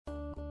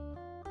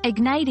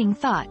Igniting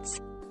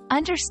thoughts.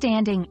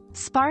 Understanding,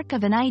 spark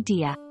of an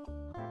idea.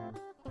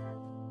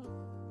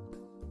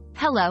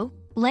 Hello,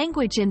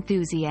 language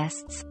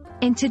enthusiasts.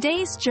 In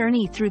today's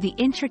journey through the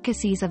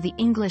intricacies of the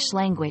English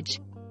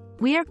language,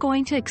 we are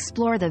going to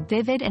explore the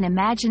vivid and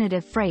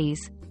imaginative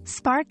phrase,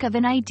 spark of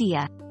an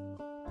idea.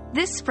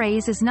 This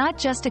phrase is not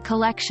just a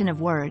collection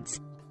of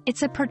words,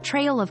 it's a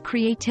portrayal of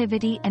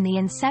creativity and the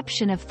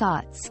inception of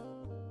thoughts.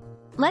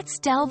 Let's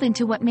delve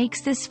into what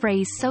makes this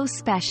phrase so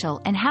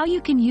special and how you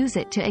can use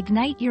it to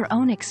ignite your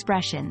own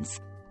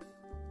expressions.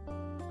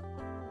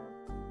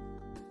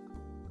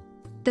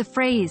 The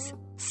phrase,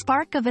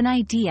 spark of an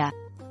idea,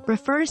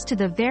 refers to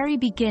the very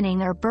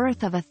beginning or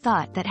birth of a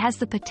thought that has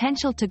the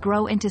potential to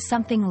grow into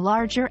something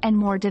larger and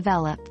more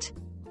developed.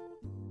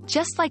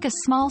 Just like a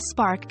small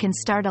spark can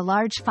start a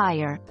large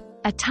fire,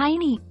 a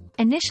tiny,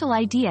 initial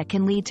idea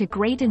can lead to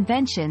great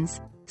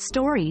inventions,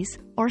 stories,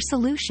 or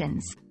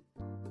solutions.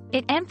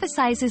 It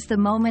emphasizes the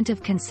moment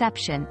of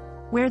conception,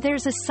 where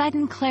there's a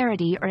sudden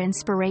clarity or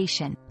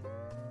inspiration.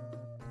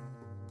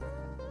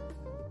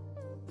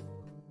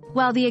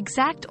 While the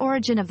exact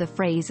origin of the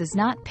phrase is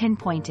not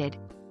pinpointed,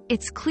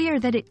 it's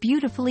clear that it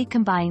beautifully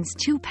combines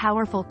two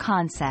powerful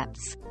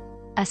concepts: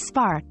 a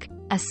spark,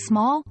 a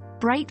small,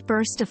 bright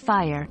burst of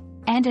fire,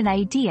 and an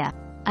idea,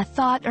 a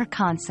thought or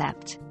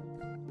concept.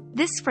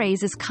 This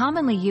phrase is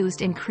commonly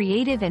used in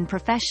creative and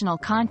professional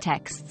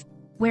contexts,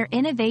 where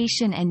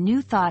innovation and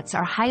new thoughts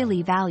are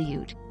highly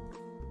valued.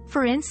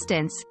 For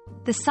instance,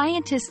 the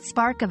scientist's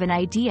spark of an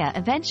idea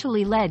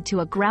eventually led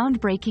to a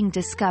groundbreaking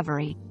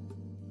discovery.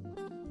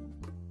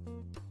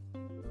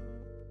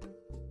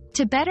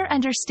 To better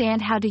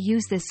understand how to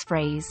use this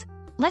phrase,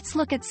 let's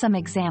look at some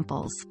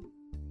examples.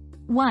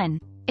 1.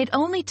 It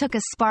only took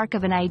a spark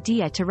of an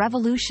idea to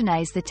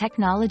revolutionize the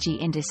technology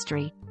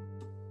industry.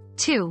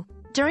 2.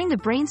 During the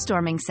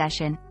brainstorming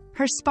session,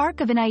 her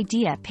spark of an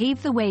idea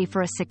paved the way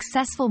for a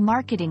successful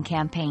marketing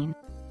campaign.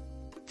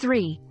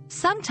 3.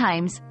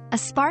 Sometimes, a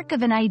spark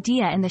of an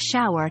idea in the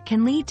shower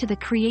can lead to the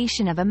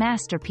creation of a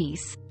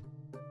masterpiece.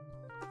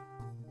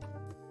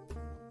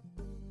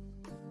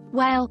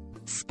 While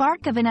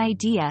spark of an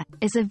idea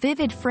is a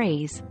vivid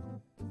phrase,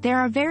 there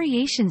are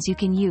variations you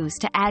can use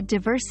to add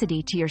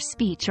diversity to your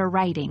speech or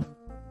writing.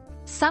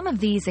 Some of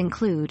these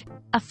include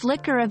a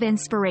flicker of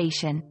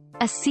inspiration,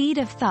 a seed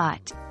of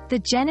thought, the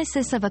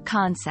genesis of a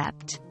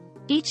concept.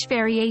 Each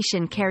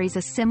variation carries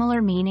a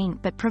similar meaning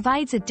but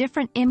provides a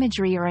different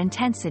imagery or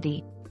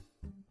intensity.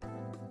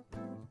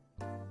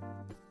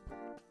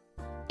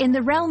 In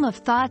the realm of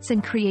thoughts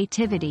and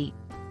creativity,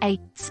 a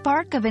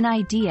spark of an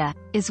idea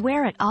is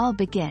where it all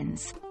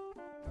begins.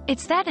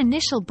 It's that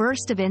initial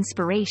burst of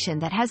inspiration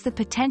that has the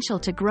potential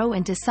to grow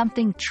into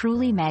something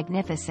truly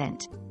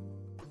magnificent.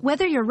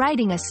 Whether you're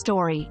writing a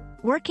story,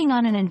 working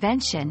on an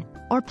invention,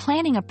 or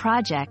planning a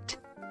project,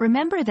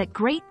 remember that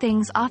great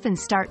things often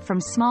start from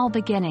small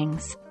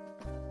beginnings.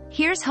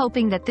 Here's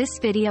hoping that this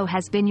video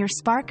has been your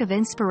spark of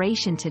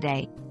inspiration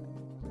today.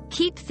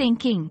 Keep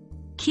thinking,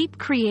 keep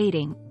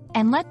creating,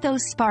 and let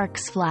those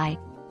sparks fly.